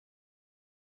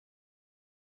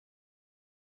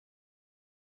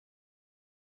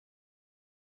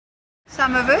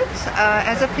Some of it.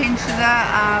 As a pensioner,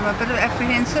 I'm a bit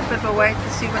apprehensive, but we'll wait to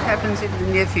see what happens in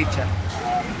the near future.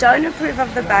 Don't approve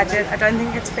of the budget. I don't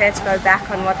think it's fair to go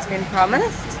back on what's been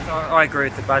promised. I agree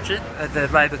with the budget. The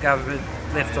Labor government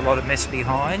left a lot of mess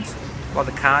behind, a lot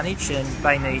of carnage, and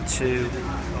they need to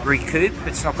recoup.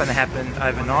 It's not going to happen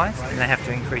overnight, and they have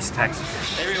to increase taxes.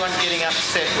 Everyone's getting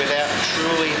upset without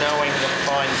truly knowing the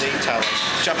fine detail.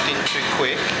 Jumped in too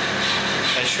quick.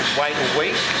 They should wait a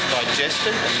week, digest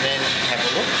it, and then have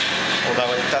a look,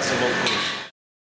 although it doesn't look good.